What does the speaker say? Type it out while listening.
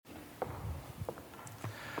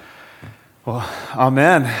Well,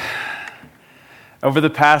 amen. Over the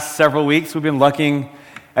past several weeks, we've been looking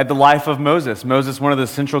at the life of Moses. Moses, one of the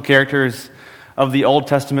central characters of the Old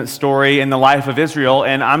Testament story in the life of Israel.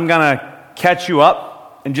 And I'm going to catch you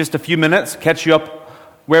up in just a few minutes, catch you up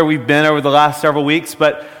where we've been over the last several weeks.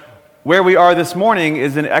 But where we are this morning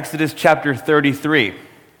is in Exodus chapter 33.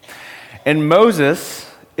 And Moses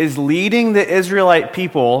is leading the Israelite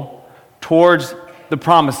people towards the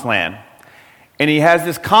promised land. And he has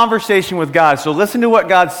this conversation with God. So listen to what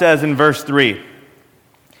God says in verse 3.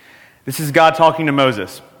 This is God talking to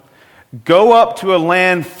Moses. Go up to a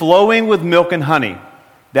land flowing with milk and honey.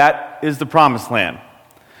 That is the promised land.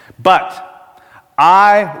 But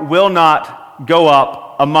I will not go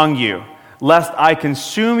up among you, lest I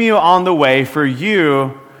consume you on the way, for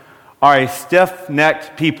you are a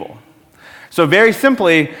stiff-necked people. So very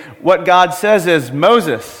simply, what God says is,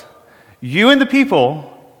 Moses, you and the people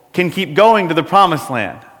can keep going to the promised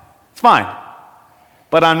land. It's fine,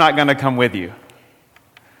 but I'm not going to come with you.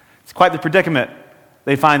 It's quite the predicament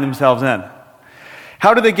they find themselves in.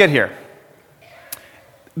 How did they get here?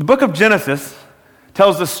 The book of Genesis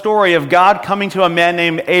tells the story of God coming to a man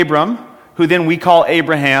named Abram, who then we call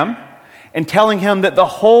Abraham, and telling him that the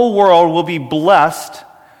whole world will be blessed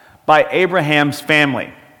by Abraham's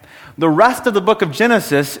family. The rest of the book of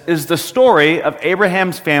Genesis is the story of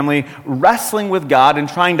Abraham's family wrestling with God and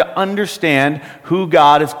trying to understand who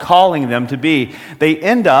God is calling them to be. They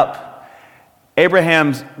end up,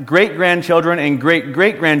 Abraham's great-grandchildren and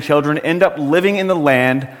great-great-grandchildren end up living in the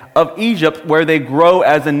land of Egypt, where they grow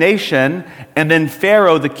as a nation, and then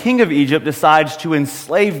Pharaoh, the king of Egypt, decides to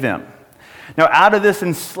enslave them. Now, out of this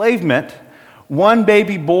enslavement, one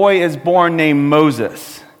baby boy is born named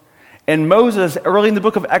Moses. And Moses, early in the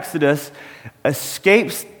book of Exodus,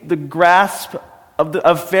 escapes the grasp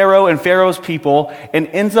of Pharaoh and Pharaoh's people and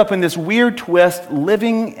ends up in this weird twist,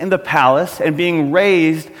 living in the palace and being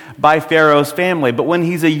raised by Pharaoh's family. But when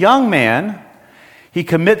he's a young man, he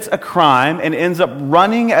commits a crime and ends up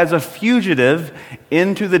running as a fugitive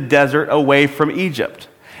into the desert away from Egypt.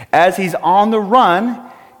 As he's on the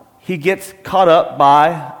run, he gets caught up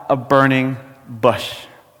by a burning bush.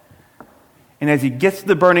 And as he gets to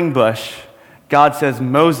the burning bush, God says,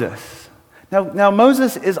 Moses. Now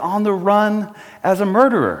Moses is on the run as a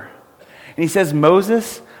murderer. And he says,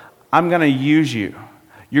 Moses, I'm going to use you.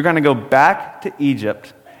 You're going to go back to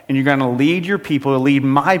Egypt, and you're going to lead your people, lead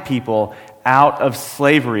my people out of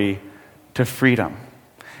slavery to freedom.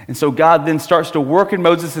 And so God then starts to work in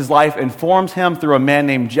Moses' life and forms him through a man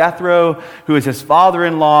named Jethro, who is his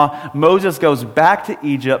father-in-law. Moses goes back to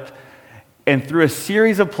Egypt. And through a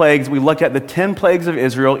series of plagues, we looked at the 10 plagues of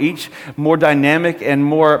Israel, each more dynamic and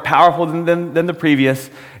more powerful than the previous.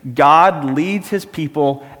 God leads his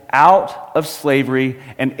people out of slavery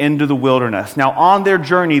and into the wilderness. Now, on their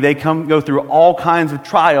journey, they go through all kinds of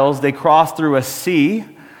trials. They cross through a sea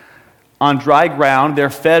on dry ground. They're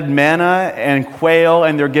fed manna and quail,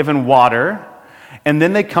 and they're given water. And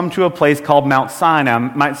then they come to a place called Mount Sinai.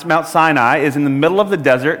 Mount Sinai is in the middle of the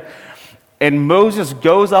desert. And Moses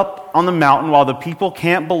goes up on the mountain while the people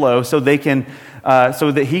camp below so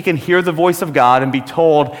that he can hear the voice of God and be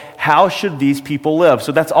told, how should these people live?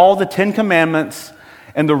 So that's all the 10 Commandments,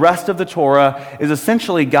 and the rest of the Torah is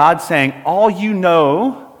essentially God saying, all you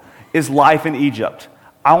know is life in Egypt.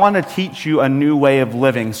 I want to teach you a new way of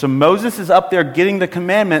living. So Moses is up there getting the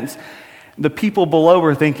commandments. The people below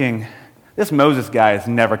are thinking, this Moses guy is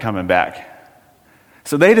never coming back.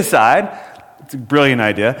 So they decide, it's a brilliant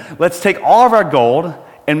idea. Let's take all of our gold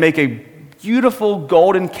and make a beautiful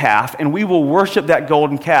golden calf, and we will worship that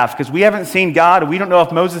golden calf because we haven't seen God and we don't know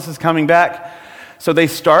if Moses is coming back. So they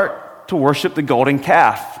start to worship the golden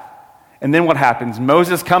calf. And then what happens?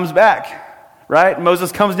 Moses comes back, right?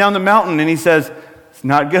 Moses comes down the mountain and he says, it's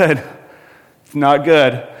not good. It's not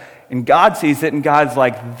good. And God sees it, and God's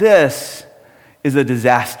like, this is a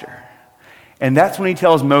disaster. And that's when he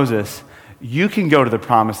tells Moses, you can go to the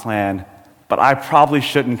promised land, but I probably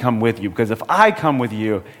shouldn't come with you, because if I come with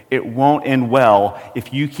you, it won't end well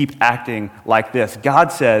if you keep acting like this.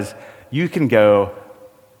 God says, you can go,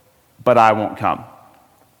 but I won't come.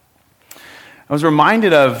 I was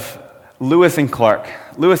reminded of Lewis and Clark.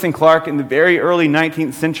 Lewis and Clark, in the very early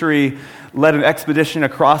 19th century, led an expedition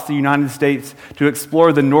across the United States to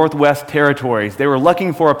explore the Northwest Territories. They were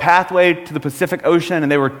looking for a pathway to the Pacific Ocean,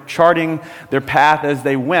 and they were charting their path as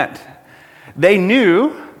they went. They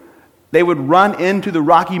knew they would run into the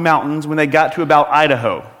Rocky Mountains when they got to about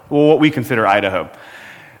Idaho, well, what we consider Idaho.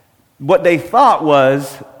 What they thought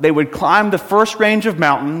was they would climb the first range of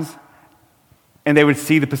mountains and they would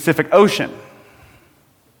see the Pacific Ocean.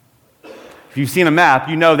 If you've seen a map,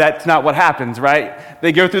 you know that's not what happens, right?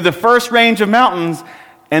 They go through the first range of mountains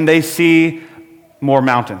and they see more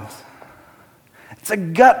mountains. It's a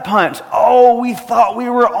gut punch. Oh, we thought we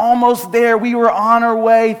were almost there. We were on our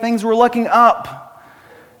way. Things were looking up.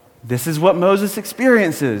 This is what Moses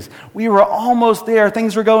experiences. We were almost there.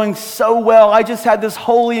 Things were going so well. I just had this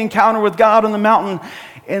holy encounter with God on the mountain,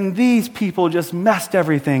 and these people just messed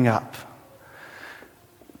everything up.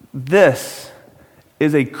 This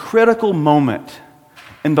is a critical moment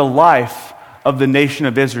in the life of the nation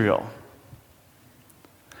of Israel.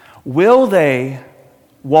 Will they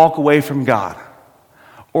walk away from God?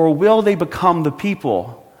 Or will they become the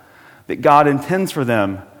people that God intends for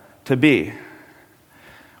them to be?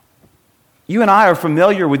 You and I are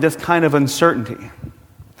familiar with this kind of uncertainty.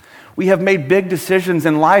 We have made big decisions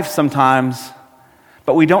in life sometimes,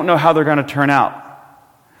 but we don't know how they're going to turn out.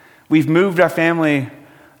 We've moved our family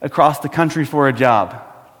across the country for a job.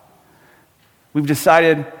 We've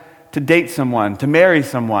decided to date someone, to marry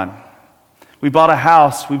someone. We bought a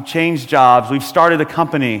house, we've changed jobs, we've started a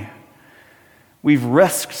company. We've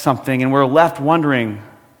risked something and we're left wondering,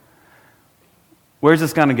 where's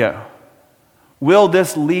this going to go? Will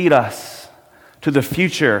this lead us to the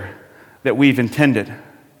future that we've intended?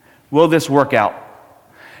 Will this work out?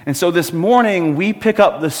 And so this morning we pick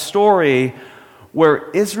up the story where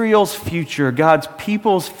Israel's future, God's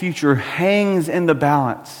people's future, hangs in the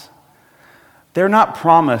balance. They're not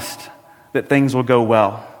promised that things will go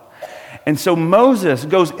well. And so Moses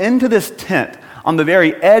goes into this tent on the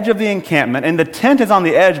very edge of the encampment, and the tent is on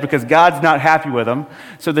the edge because God's not happy with him.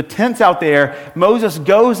 So the tent's out there. Moses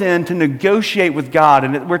goes in to negotiate with God,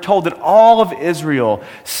 and we're told that all of Israel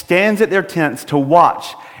stands at their tents to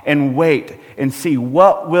watch and wait and see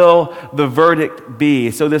what will the verdict be.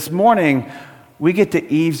 So this morning, we get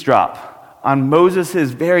to eavesdrop on Moses'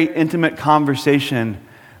 very intimate conversation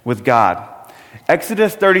with God.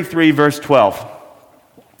 Exodus 33, verse 12.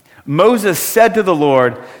 Moses said to the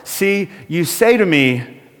Lord, "See, you say to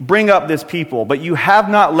me, bring up this people, but you have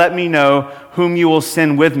not let me know whom you will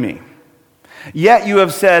send with me. Yet you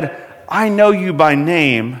have said, I know you by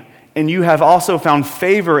name, and you have also found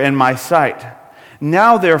favor in my sight.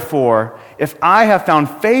 Now therefore, if I have found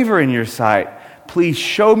favor in your sight, please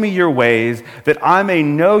show me your ways, that I may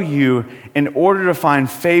know you in order to find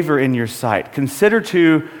favor in your sight. Consider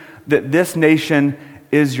too that this nation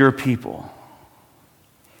is your people."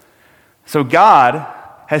 So God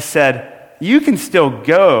has said, you can still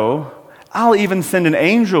go. I'll even send an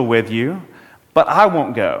angel with you, but I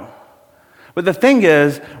won't go. But the thing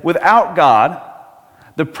is, without God,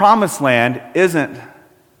 the promised land isn't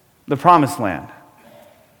the promised land.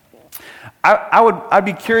 I'd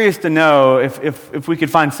be curious to know if we could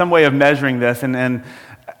find some way of measuring this, and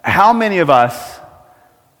how many of us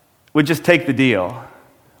would just take the deal.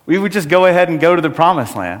 We would just go ahead and go to the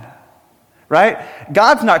promised land, right?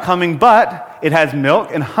 God's not coming, but it has milk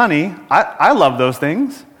and honey. I love those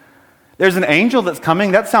things. There's an angel that's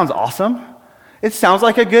coming. That sounds awesome. It sounds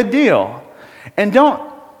like a good deal. And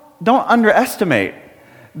don't underestimate.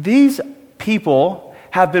 These people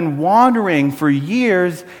have been wandering for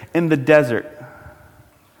years in the desert.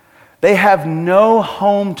 They have no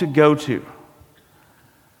home to go to.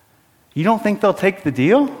 You don't think they'll take the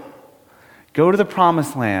deal? Go to the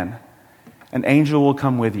promised land. An angel will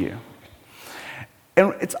come with you.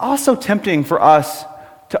 And it's also tempting for us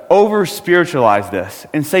to over-spiritualize this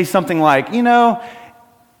and say something like,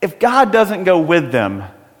 if God doesn't go with them,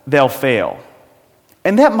 they'll fail.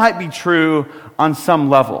 And that might be true on some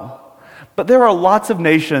level. But there are lots of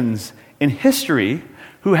nations in history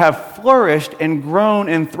who have flourished and grown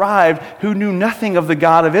and thrived who knew nothing of the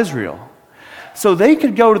God of Israel. So they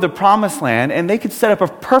could go to the promised land and they could set up a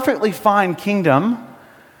perfectly fine kingdom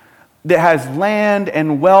that has land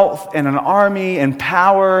and wealth and an army and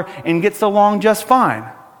power and gets along just fine.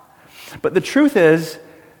 But the truth is,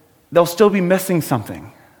 they'll still be missing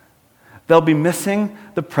something. They'll be missing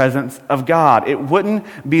the presence of God. It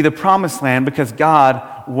wouldn't be the promised land because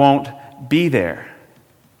God won't be there.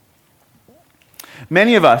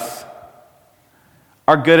 Many of us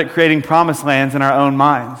are good at creating promised lands in our own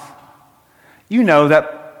minds. You know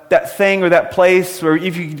that thing or that place where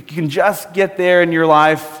if you can just get there in your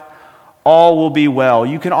life, all will be well.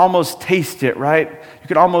 You can almost taste it, right? You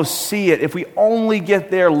can almost see it. If we only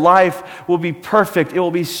get there, life will be perfect. It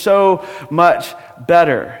will be so much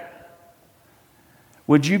better.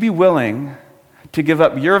 Would you be willing to give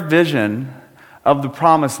up your vision of the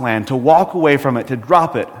promised land, to walk away from it, to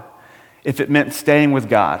drop it, if it meant staying with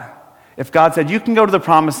God? If God said, you can go to the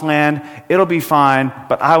promised land, it'll be fine,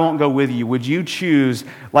 but I won't go with you, would you choose,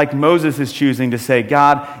 like Moses is choosing, to say,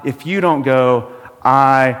 God, if you don't go,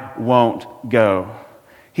 I won't go.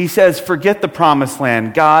 He says, forget the promised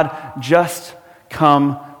land. God, just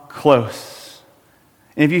come close.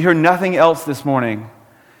 And if you hear nothing else this morning,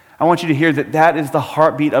 I want you to hear that that is the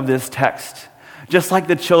heartbeat of this text. Just like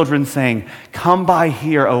the children saying, come by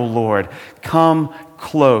here, O Lord. Come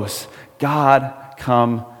close. God,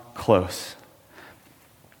 come close.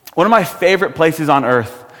 One of my favorite places on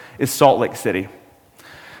earth is Salt Lake City.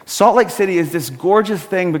 Salt Lake City is this gorgeous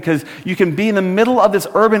thing because you can be in the middle of this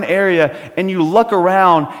urban area and you look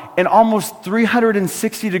around and almost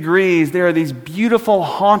 360 degrees, there are these beautiful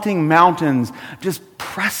haunting mountains just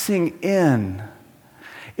pressing in.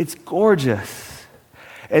 It's gorgeous.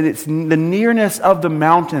 And it's the nearness of the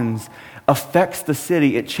mountains affects the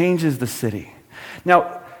city. It changes the city.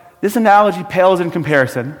 Now, this analogy pales in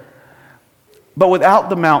comparison, but without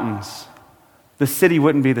the mountains, the city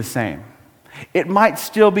wouldn't be the same. It might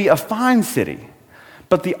still be a fine city,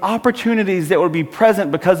 but the opportunities that would be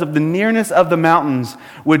present because of the nearness of the mountains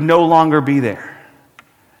would no longer be there.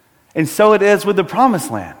 And so it is with the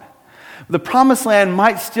Promised Land. The Promised Land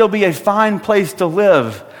might still be a fine place to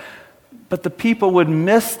live, but the people would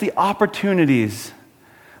miss the opportunities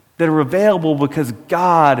that are available because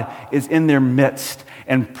God is in their midst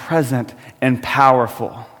and present and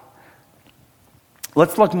powerful.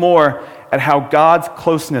 Let's look more at how God's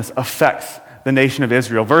closeness affects the nation of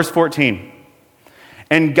Israel. Verse 14.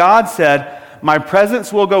 And God said, my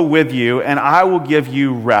presence will go with you, and I will give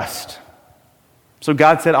you rest. So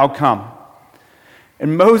God said, I'll come.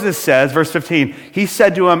 And Moses says, verse 15, he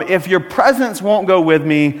said to him, if your presence won't go with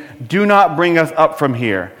me, do not bring us up from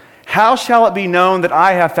here. How shall it be known that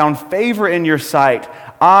I have found favor in your sight,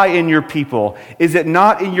 I and your people? Is it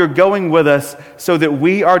not in your going with us so that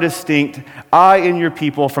we are distinct, I and your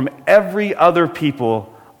people, from every other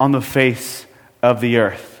people on the face of the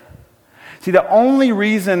earth? See, the only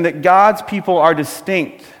reason that God's people are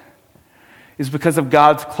distinct is because of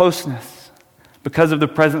God's closeness, because of the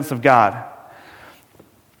presence of God.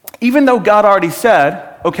 Even though God already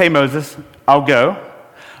said, okay, Moses, I'll go,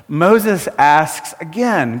 Moses asks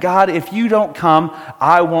again, God, if you don't come,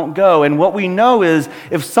 I won't go. And what we know is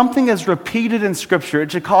if something is repeated in Scripture,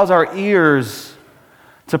 it should cause our ears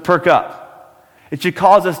to perk up. It should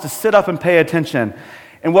cause us to sit up and pay attention.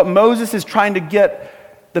 And what Moses is trying to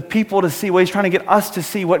get the people to see, what he's trying to get us to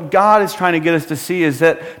see, what God is trying to get us to see is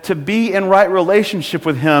that to be in right relationship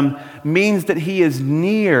with him means that he is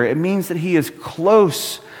near. It means that he is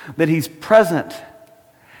close, that he's present.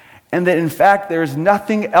 And that in fact, there is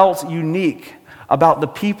nothing else unique about the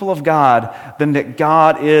people of God than that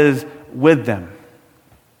God is with them.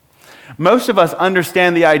 Most of us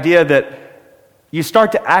understand the idea that you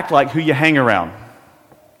start to act like who you hang around.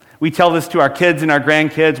 We tell this to our kids and our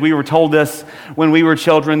grandkids. We were told this when we were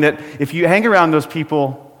children, that if you hang around those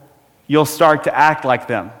people, you'll start to act like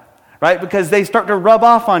them, right? Because they start to rub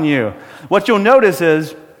off on you. What you'll notice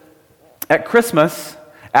is at Christmas,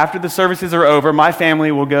 after the services are over, my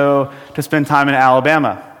family will go to spend time in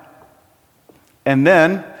Alabama. And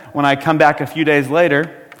then, when I come back a few days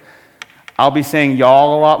later, I'll be saying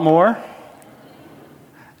y'all a lot more,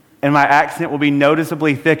 and my accent will be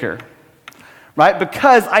noticeably thicker, right?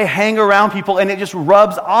 Because I hang around people and it just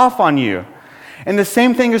rubs off on you. And the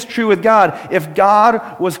same thing is true with God. If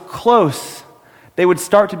God was close, they would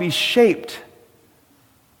start to be shaped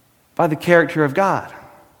by the character of God.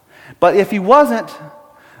 But if he wasn't,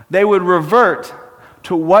 they would revert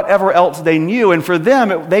to whatever else they knew. And for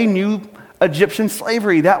them, they knew Egyptian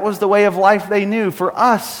slavery. That was the way of life they knew. For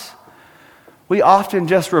us, we often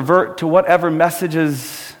just revert to whatever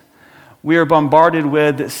messages we are bombarded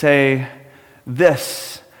with that say,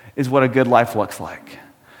 this is what a good life looks like.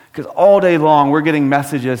 Because all day long, we're getting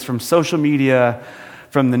messages from social media,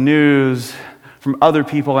 from the news, from other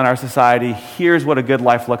people in our society. Here's what a good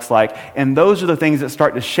life looks like. And those are the things that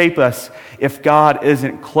start to shape us if God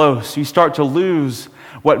isn't close. You start to lose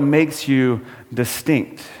what makes you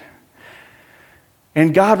distinct.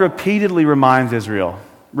 And God repeatedly reminds Israel,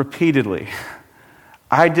 repeatedly,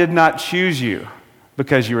 I did not choose you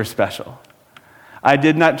because you were special. I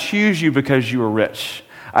did not choose you because you were rich.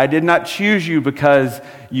 I did not choose you because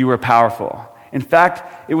you were powerful. In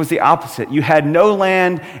fact, it was the opposite. You had no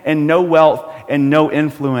land and no wealth and no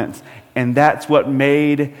influence. And that's what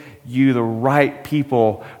made you the right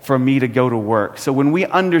people for me to go to work. So when we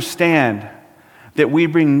understand that we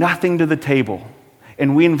bring nothing to the table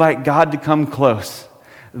and we invite God to come close,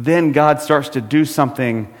 then God starts to do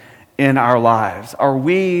something in our lives. Are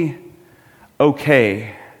we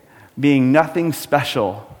okay being nothing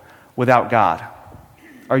special without God?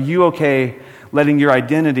 Are you okay letting your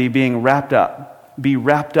identity be wrapped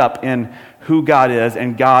up in who God is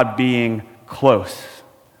and God being close.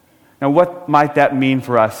 Now, what might that mean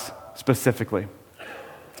for us specifically?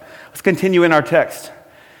 Let's continue in our text.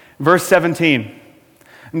 Verse 17.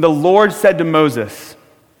 And the Lord said to Moses,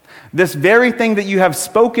 "This very thing that you have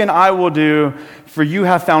spoken I will do, for you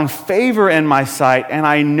have found favor in my sight, and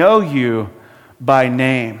I know you by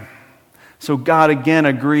name." So God again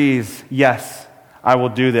agrees, yes, I will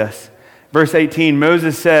do this. Verse 18,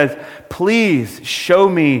 Moses says, "Please show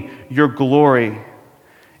me your glory."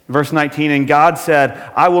 Verse 19, and God said,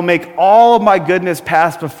 "I will make all of my goodness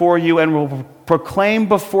pass before you and will proclaim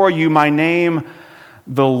before you my name,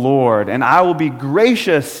 the Lord. And I will be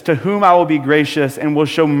gracious to whom I will be gracious and will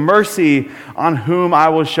show mercy on whom I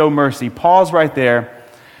will show mercy." Pause right there.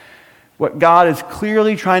 What God is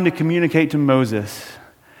clearly trying to communicate to Moses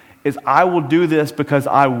is, I will do this because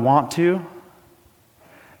I want to,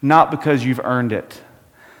 not because you've earned it,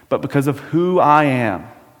 but because of who I am.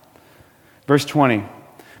 Verse 20,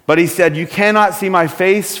 but he said, "You cannot see my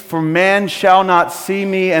face, for man shall not see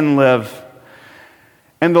me and live."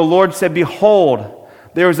 And the Lord said, "Behold,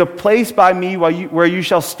 there is a place by me where you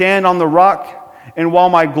shall stand on the rock, and while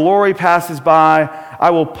my glory passes by, I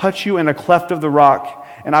will put you in a cleft of the rock,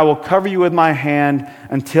 and I will cover you with my hand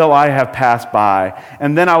until I have passed by.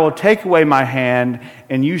 And then I will take away my hand,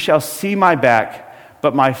 and you shall see my back,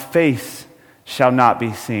 but my face shall not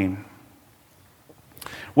be seen."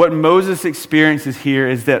 What Moses experiences here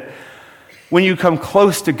is that when you come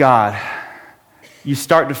close to God, you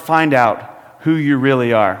start to find out who you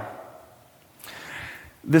really are.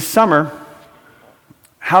 This summer,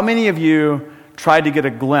 how many of you tried to get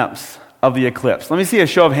a glimpse of the eclipse? Let me see a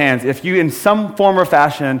show of hands if you, in some form or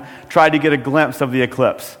fashion, tried to get a glimpse of the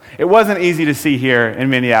eclipse. It wasn't easy to see here in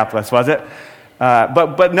Minneapolis, was it?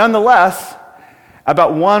 But nonetheless,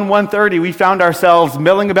 about 1:30, we found ourselves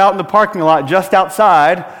milling about in the parking lot just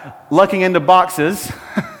outside, looking into boxes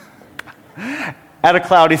at a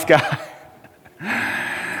cloudy sky.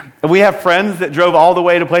 We have friends that drove all the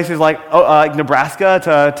way to places like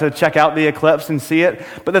Nebraska to check out the eclipse and see it.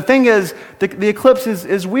 But the thing is, the eclipse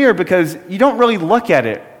is weird because you don't really look at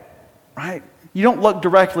it, right? You don't look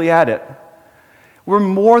directly at it. We're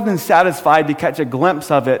more than satisfied to catch a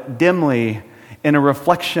glimpse of it dimly in a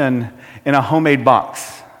reflection in a homemade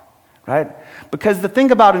box, right? Because the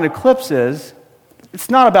thing about an eclipse is,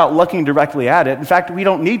 it's not about looking directly at it. In fact, we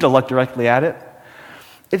don't need to look directly at it.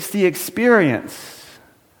 It's the experience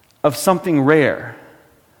of something rare,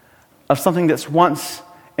 of something that's once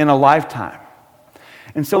in a lifetime.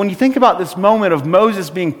 And so when you think about this moment of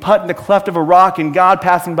Moses being put in the cleft of a rock and God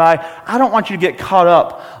passing by, I don't want you to get caught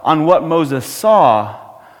up on what Moses saw.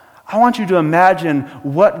 I want you to imagine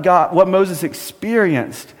what Moses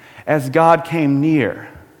experienced as God came near.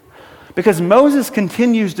 Because Moses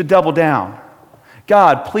continues to double down.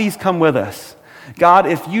 God, please come with us. God,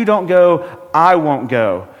 if you don't go, I won't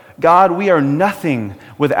go. God, we are nothing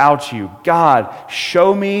without you. God,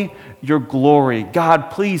 show me your glory.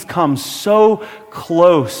 God, please come so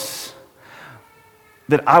close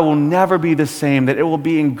that I will never be the same, that it will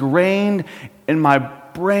be ingrained in my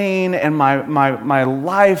brain and my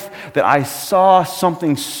life that I saw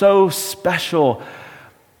something so special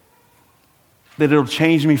that it'll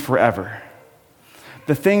change me forever.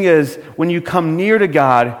 The thing is, when you come near to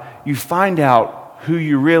God, you find out who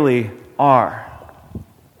you really are.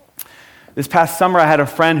 This past summer, I had a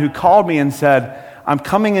friend who called me and said, "I'm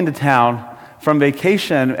coming into town from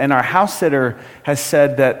vacation, and our house sitter has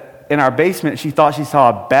said that in our basement, she thought she saw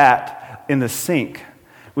a bat in the sink.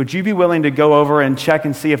 Would you be willing to go over and check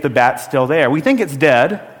and see if the bat's still there? We think it's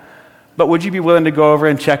dead, but would you be willing to go over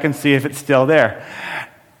and check and see if it's still there?"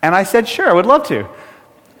 And I said, "Sure, I would love to."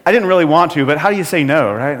 I didn't really want to, but how do you say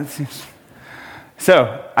no, right?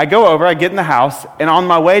 So I go over, I get in the house, and on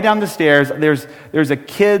my way down the stairs, there's a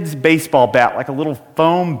kid's baseball bat, like a little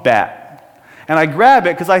foam bat. And I grab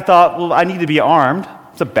it because I thought, well, I need to be armed.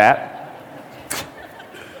 It's a bat.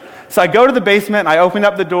 So I go to the basement, and I open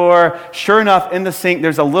up the door. Sure enough, in the sink,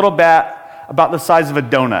 there's a little bat about the size of a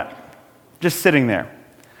donut, just sitting there.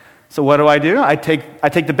 So what do? I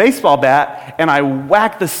take the baseball bat, and I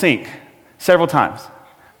whack the sink several times.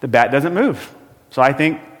 The bat doesn't move. So I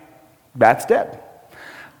think, bat's dead.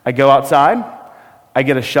 I go outside, I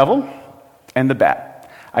get a shovel and the bat.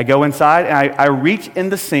 I go inside and I reach in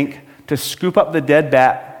the sink to scoop up the dead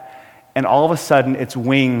bat, and all of a sudden its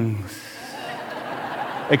wings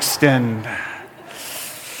extend.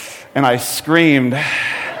 And I screamed,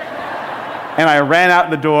 and I ran out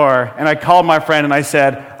the door, and I called my friend and I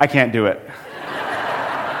said, "I can't do it."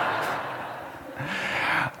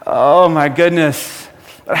 Oh my goodness.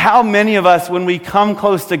 But how many of us, when we come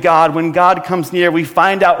close to God, when God comes near, we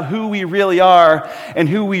find out who we really are, and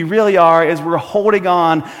who we really are is we're holding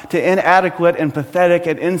on to inadequate and pathetic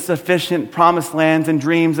and insufficient promised lands and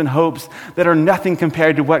dreams and hopes that are nothing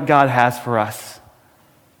compared to what God has for us.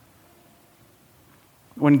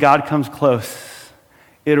 When God comes close,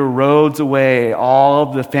 it erodes away all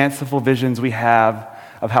of the fanciful visions we have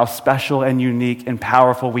of how special and unique and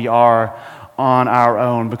powerful we are on our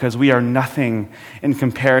own, because we are nothing in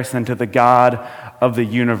comparison to the God of the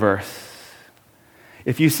universe.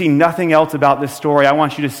 If you see nothing else about this story, I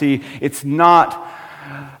want you to see it's not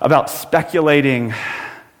about speculating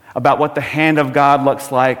about what the hand of God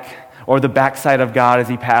looks like or the backside of God as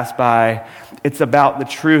he passed by. It's about the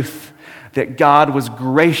truth that God was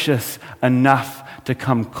gracious enough to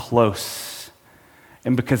come close.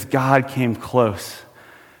 And because God came close,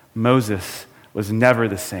 Moses was never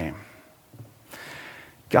the same.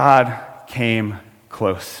 God came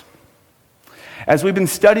close. As we've been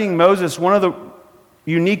studying Moses, one of the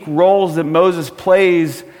unique roles that Moses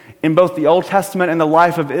plays in both the Old Testament and the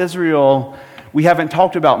life of Israel, we haven't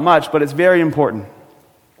talked about much, but it's very important.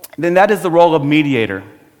 Then that is the role of mediator.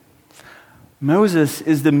 Moses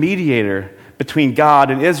is the mediator between God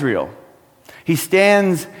and Israel. He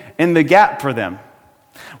stands in the gap for them.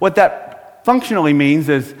 What that functionally means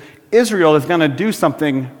is Israel is going to do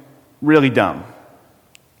something really dumb.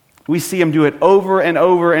 We see him do it over and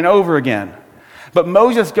over and over again. But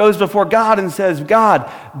Moses goes before God and says, God,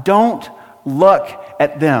 don't look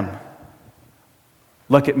at them.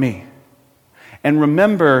 Look at me. And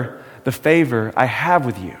remember the favor I have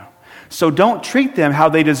with you. So don't treat them how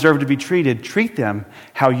they deserve to be treated. Treat them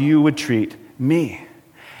how you would treat me.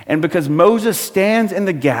 And because Moses stands in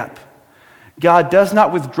the gap, God does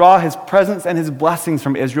not withdraw his presence and his blessings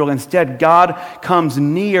from Israel. Instead, God comes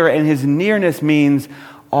near, and his nearness means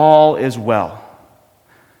all is well.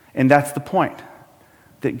 And that's the point,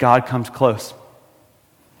 that God comes close.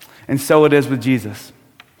 And so it is with Jesus.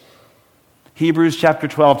 Hebrews chapter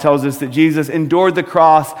 12 tells us that Jesus endured the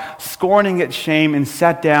cross, scorning its shame, and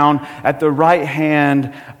sat down at the right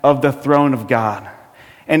hand of the throne of God.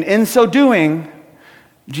 And in so doing,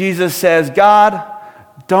 Jesus says, God,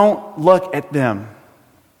 don't look at them.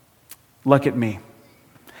 Look at me.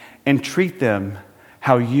 And treat them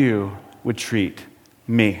how you would treat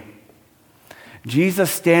me.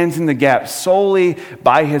 Jesus stands in the gap solely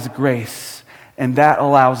by his grace, and that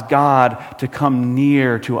allows God to come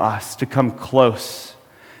near to us, to come close.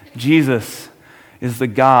 Jesus is the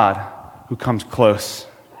God who comes close.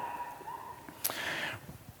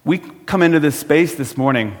 We come into this space this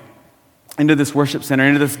morning, into this worship center,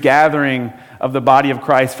 into this gathering of the body of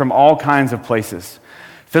Christ from all kinds of places.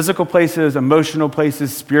 Physical places, emotional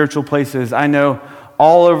places, spiritual places. I know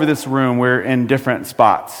all over this room we're in different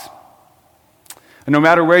spots. And no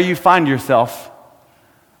matter where you find yourself,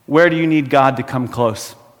 where do you need God to come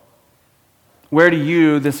close? Where do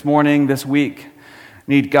you this morning, this week,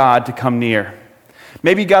 need God to come near?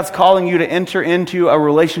 Maybe God's calling you to enter into a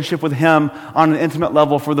relationship with him on an intimate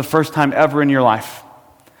level for the first time ever in your life.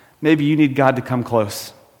 Maybe you need God to come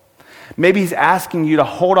close. Maybe he's asking you to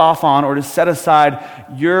hold off on or to set aside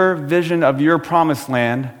your vision of your promised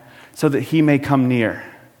land so that he may come near.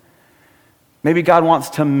 Maybe God wants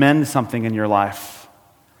to mend something in your life,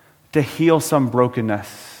 to heal some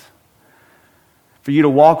brokenness, for you to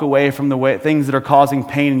walk away from the things that are causing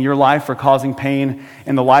pain in your life or causing pain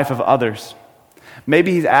in the life of others.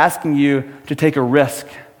 Maybe he's asking you to take a risk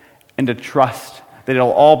and to trust that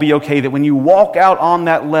it'll all be okay, that when you walk out on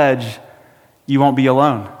that ledge, you won't be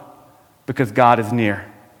alone because God is near.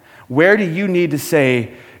 Where do you need to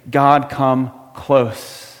say, God, come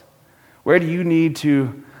close? Where do you need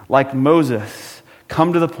to, like Moses,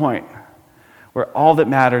 come to the point where all that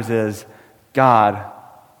matters is, God,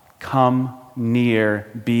 come near,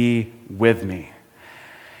 be with me?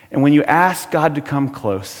 And when you ask God to come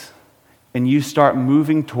close and you start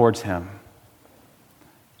moving towards him,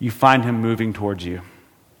 you find him moving towards you.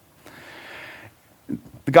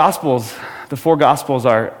 The Gospels, the four Gospels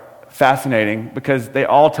are fascinating because they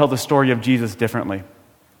all tell the story of Jesus differently.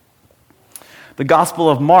 The Gospel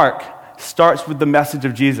of Mark starts with the message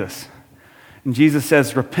of Jesus. And Jesus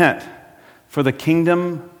says, repent, for the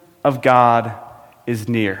kingdom of God is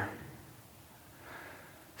near.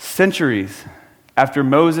 Centuries after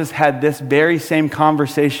Moses had this very same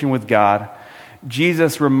conversation with God,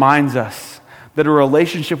 Jesus reminds us that a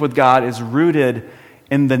relationship with God is rooted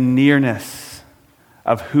in the nearness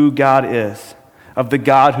of who God is, of the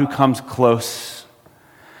God who comes close.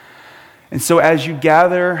 And so as you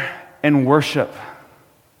gather and worship,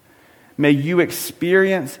 may you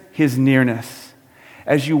experience his nearness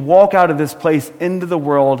as you walk out of this place into the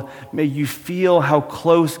world, may you feel how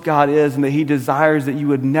close God is and that he desires that you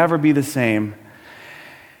would never be the same.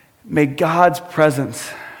 May God's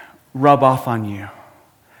presence rub off on you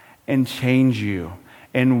and change you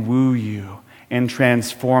and woo you and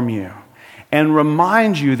transform you and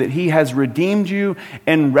remind you that he has redeemed you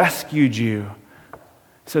and rescued you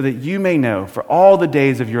so that you may know for all the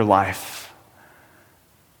days of your life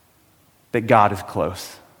that God is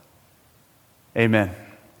close. Amen.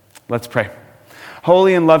 Let's pray.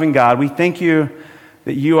 Holy and loving God, we thank you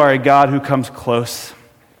that you are a God who comes close,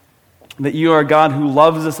 that you are a God who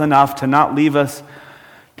loves us enough to not leave us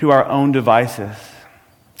to our own devices.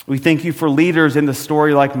 We thank you for leaders in the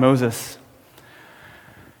story like Moses,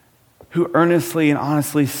 who earnestly and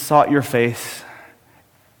honestly sought your face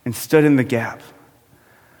and stood in the gap,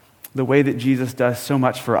 the way that Jesus does so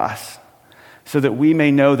much for us, so that we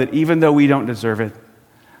may know that even though we don't deserve it,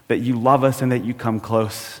 that you love us and that you come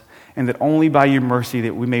close, and that only by your mercy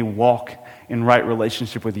that we may walk in right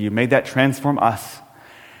relationship with you. May that transform us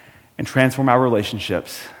and transform our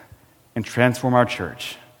relationships and transform our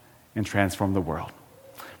church and transform the world.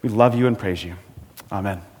 We love you and praise you.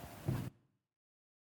 Amen.